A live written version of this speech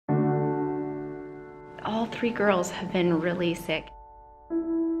all 3 girls have been really sick.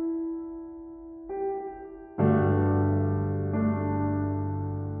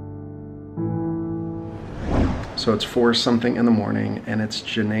 So it's 4 something in the morning and it's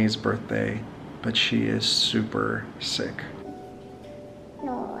Janae's birthday, but she is super sick.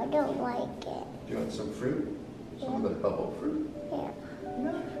 No, I don't like it. Do you want some fruit? Some of the bubble fruit? Yeah.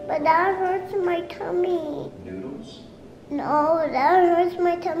 But that hurts my tummy. Noodles? No, that hurts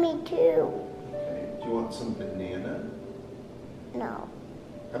my tummy too. Okay. Do you want some banana? No.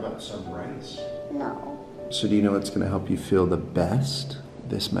 How about some rice? No. So do you know what's gonna help you feel the best?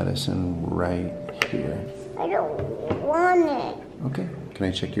 This medicine right here. I don't want it. Okay. Can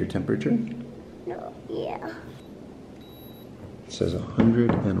I check your temperature? No, yeah. It says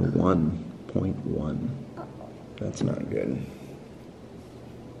 101.1. That's not good.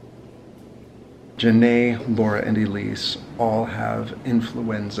 Janae, Laura, and Elise all have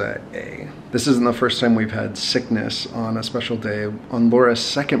influenza A. This isn't the first time we've had sickness on a special day. On Laura's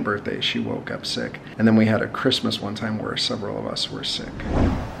 2nd birthday, she woke up sick. And then we had a Christmas one time where several of us were sick.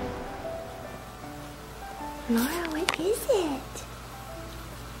 Laura, what is it?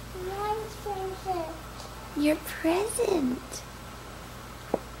 My present. Your present.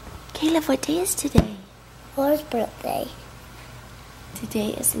 Caleb, what day is today? Laura's birthday. Today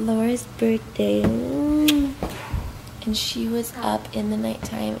is Laura's birthday. And she was up in the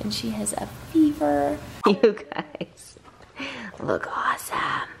nighttime and she has a fever. You guys look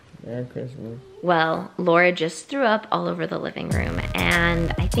awesome. Merry Christmas. Well, Laura just threw up all over the living room,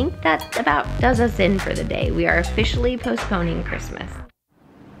 and I think that about does us in for the day. We are officially postponing Christmas.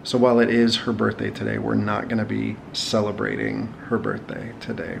 So while it is her birthday today, we're not gonna be celebrating her birthday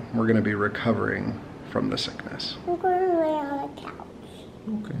today. We're gonna be recovering from the sickness. I'm going to lay on the couch.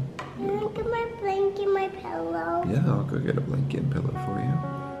 Okay. Can I get my blanket, my pillow? Yeah, I'll go get a blanket and pillow for you.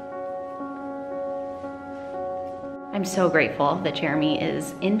 I'm so grateful that Jeremy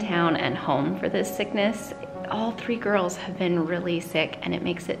is in town and home for this sickness. All 3 girls have been really sick, and it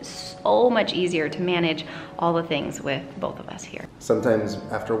makes it so much easier to manage all the things with both of us here. Sometimes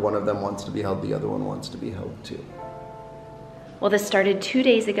after one of them wants to be held, the other one wants to be held too. Well, this started 2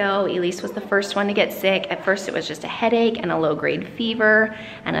 days ago. Elise was the first one to get sick. At first it was just a headache and a low-grade fever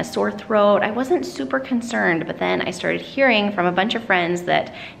and a sore throat. I wasn't super concerned, but then I started hearing from a bunch of friends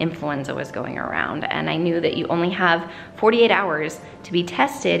that influenza was going around, and I knew that you only have 48 hours to be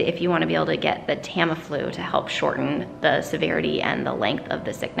tested if you want to be able to get the Tamiflu to help shorten the severity and the length of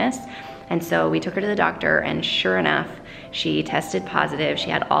the sickness. And so we took her to the doctor, and sure enough, she tested positive. She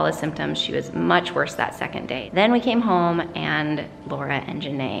had all the symptoms. She was much worse that 2nd day. Then we came home, and Laura and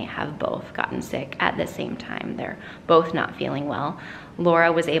Janae have both gotten sick at the same time. They're both not feeling well.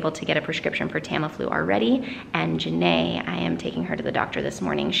 Laura was able to get a prescription for Tamiflu already, and Janae, I am taking her to the doctor this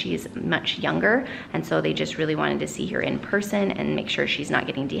morning. She's much younger, and so they just really wanted to see her in person and make sure she's not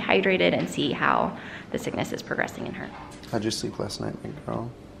getting dehydrated and see how the sickness is progressing in her. How'd you sleep last night, big girl?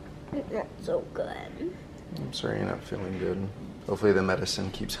 Not so good. I'm sorry you're not feeling good. Hopefully the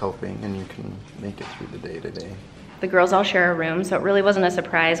medicine keeps helping and you can make it through the day today. The girls all share a room, so it really wasn't a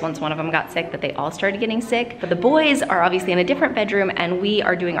surprise once one of them got sick that they all started getting sick. But the boys are obviously in a different bedroom, and we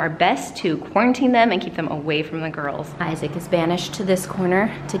are doing our best to quarantine them and keep them away from the girls. Isaac is banished to this corner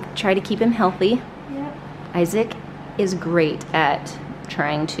to try to keep him healthy. Yep. Isaac is great at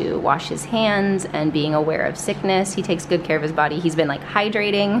trying to wash his hands and being aware of sickness. He takes good care of his body. He's been like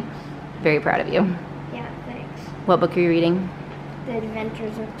hydrating. Very proud of you. Yeah, thanks. What book are you reading? The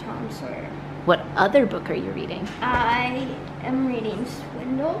Adventures of Tom Sawyer. What other book are you reading? I am reading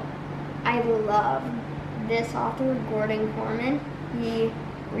Swindle. I love this author, Gordon Corman.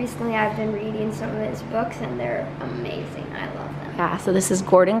 Recently I've been reading some of his books, and they're amazing. I love them. Yeah, so this is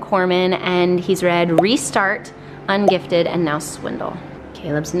Gordon Corman, and he's read Restart, Ungifted, and now Swindle.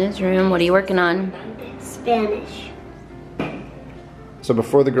 Caleb's in his room. What are you working on? Spanish. So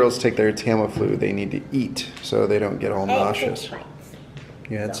before the girls take their Tamiflu, they need to eat so they don't get all nauseous.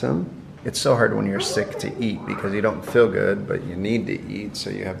 You had some? It's so hard when you're sick to eat because you don't feel good, but you need to eat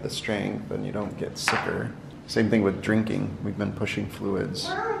so you have the strength and you don't get sicker. Same thing with drinking. We've been pushing fluids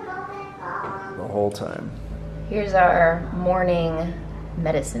the whole time. Here's our morning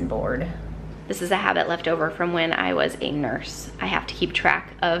medicine board. This is a habit left over from when I was a nurse. I have to keep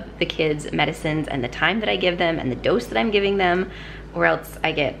track of the kids' medicines and the time that I give them and the dose that I'm giving them, or else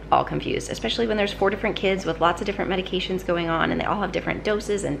I get all confused, especially when there's 4 different kids with lots of different medications going on and they all have different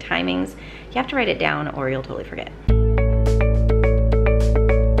doses and timings. You have to write it down or you'll totally forget.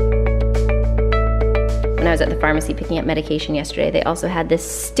 When I was at the pharmacy picking up medication yesterday, they also had this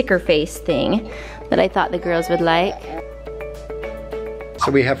sticker face thing that I thought the girls would like.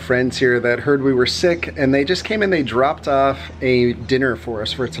 So we have friends here that heard we were sick and they just came in, they dropped off a dinner for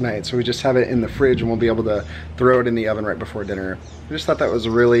us for tonight. So we just have it in the fridge and we'll be able to throw it in the oven right before dinner. I just thought that was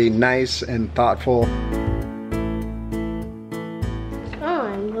really nice and thoughtful. Oh,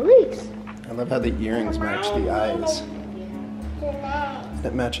 I'm Elise. I love how the earrings match the eyes.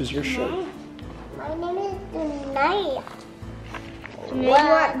 It matches your shirt. My name is Janae. Janae, do you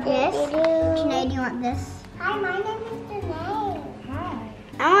want this? Janae, do you want this? Hi, my name is Janae. Hi.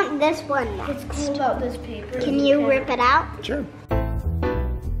 I want this one next. What's cool about this paper? Can you rip it out? Sure.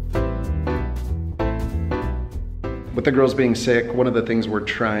 With the girls being sick, one of the things we're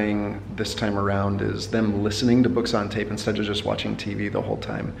trying this time around is them listening to books on tape instead of just watching TV the whole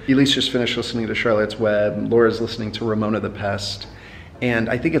time. Elise just finished listening to Charlotte's Web, Laura's listening to Ramona the Pest, and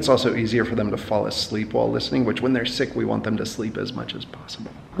I think it's also easier for them to fall asleep while listening, which when they're sick, we want them to sleep as much as possible.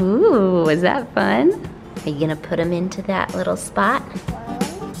 Ooh, was that fun? Are you gonna put them into that little spot? 1,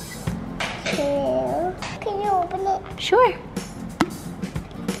 2. Can you open it? Sure.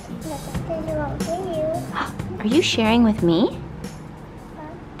 Are you sharing with me?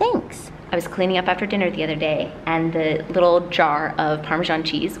 Thanks. I was cleaning up after dinner the other day and the little jar of Parmesan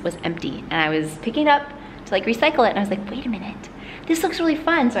cheese was empty and I was picking it up to like recycle it and I was like, wait a minute, this looks really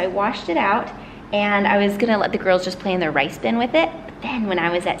fun. So I washed it out and I was gonna let the girls just play in their rice bin with it. But then when I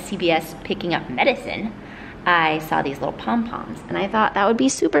was at CVS picking up medicine, I saw these little pom-poms and I thought that would be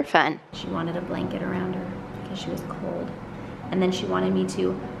super fun. She wanted a blanket around her because she was cold. And then she wanted me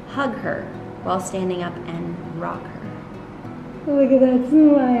to hug her while standing up and rock her. Look at that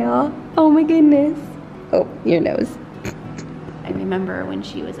smile. Oh my goodness. Oh, your nose. I remember when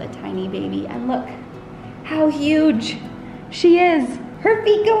she was a tiny baby and look how huge she is. Her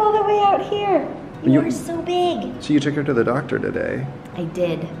feet go all the way out here. You are so big. So you took her to the doctor today. I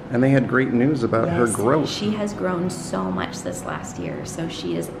did. And they had great news about her growth. She has grown so much this last year. So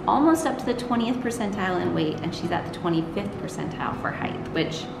she is almost up to the 20th percentile in weight and she's at the 25th percentile for height,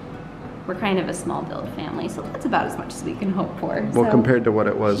 which we're kind of a small build family, so that's about as much as we can hope for. Well, so compared to what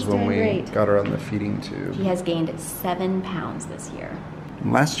it was when we great. got her on the feeding tube. She has gained 7 pounds this year.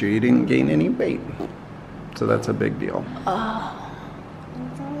 Last year you didn't gain any weight. So that's a big deal. Oh.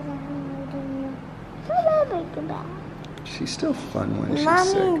 She's still fun when she's Mommy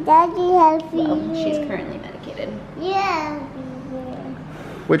sick. and Daddy have Well, she's fever. currently medicated. Yeah.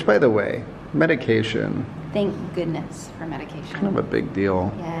 Which, by the way, medication, Thank goodness for medication. kind of a big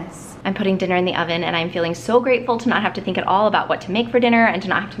deal. Yes. I'm putting dinner in the oven and I'm feeling so grateful to not have to think at all about what to make for dinner and to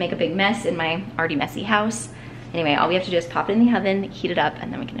not have to make a big mess in my already messy house. Anyway, all we have to do is pop it in the oven, heat it up,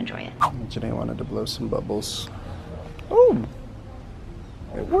 and then we can enjoy it. Janae wanted to blow some bubbles. Oh,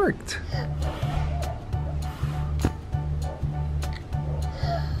 it worked.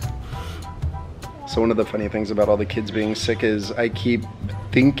 So one of the funny things about all the kids being sick is I keep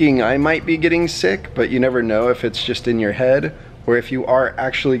thinking I might be getting sick, but you never know if it's just in your head or if you are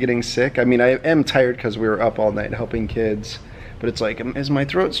actually getting sick. I mean, I am tired because we were up all night helping kids, but it's like, is my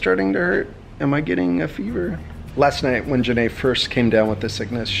throat starting to hurt? Am I getting a fever? Last night when Janae first came down with the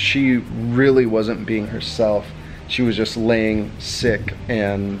sickness, she really wasn't being herself. She was just laying sick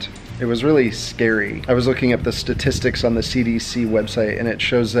and it was really scary. I was looking up the statistics on the CDC website and it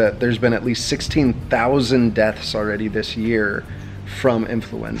shows that there's been at least 16,000 deaths already this year from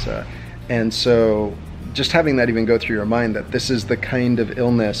influenza. And so just having that even go through your mind that this is the kind of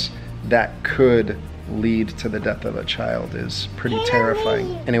illness that could lead to the death of a child is pretty terrifying.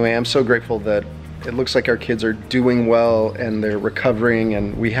 Anyway, I'm so grateful that it looks like our kids are doing well and they're recovering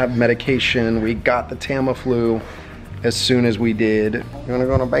and we have medication. We got the Tamiflu as soon as we did. You wanna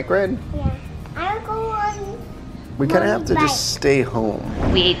go on a bike ride? Yeah. I'll go on. We kind of have to just stay home.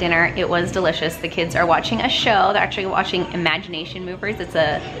 We ate dinner, it was delicious. The kids are watching a show. They're actually watching Imagination Movers. It's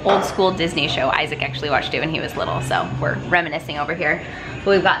a old school Disney show. Isaac actually watched it when he was little, so we're reminiscing over here.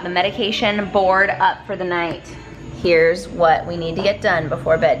 But we've got the medication board up for the night. Here's what we need to get done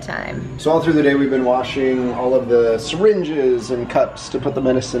before bedtime. So all through the day we've been washing all of the syringes and cups to put the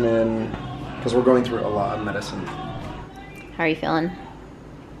medicine in because we're going through a lot of medicine. How are you feeling?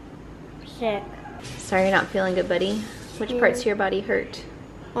 Sick. Sorry you're not feeling good, buddy. Which parts of your body hurt?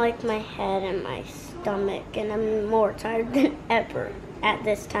 Like my head and my stomach, and I'm more tired than ever at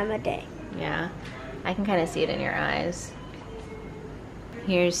this time of day. Yeah, I can kind of see it in your eyes.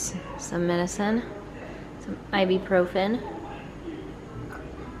 Here's some medicine, some ibuprofen.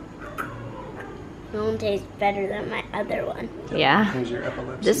 One tastes better than my other one. Yeah. Here's your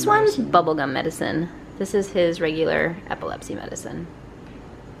epilepsy This one's medicine. bubblegum medicine. This is his regular epilepsy medicine.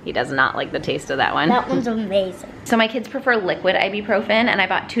 He does not like the taste of that one. That one's amazing. So my kids prefer liquid ibuprofen, and I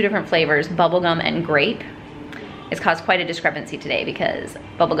bought 2 different flavors, bubblegum and grape. It's caused quite a discrepancy today because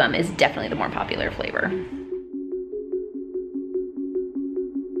bubblegum is definitely the more popular flavor.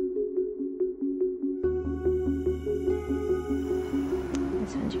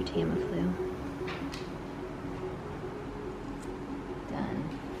 This one's your Tamiflu. Done.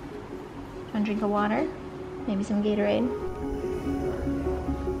 Want to drink of water? Maybe some Gatorade?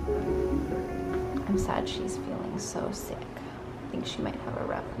 I'm sad she's feeling so sick. I think she might have a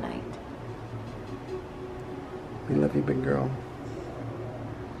rough night. We love you, big girl.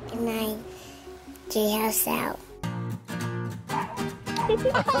 Good night. Treehouse out.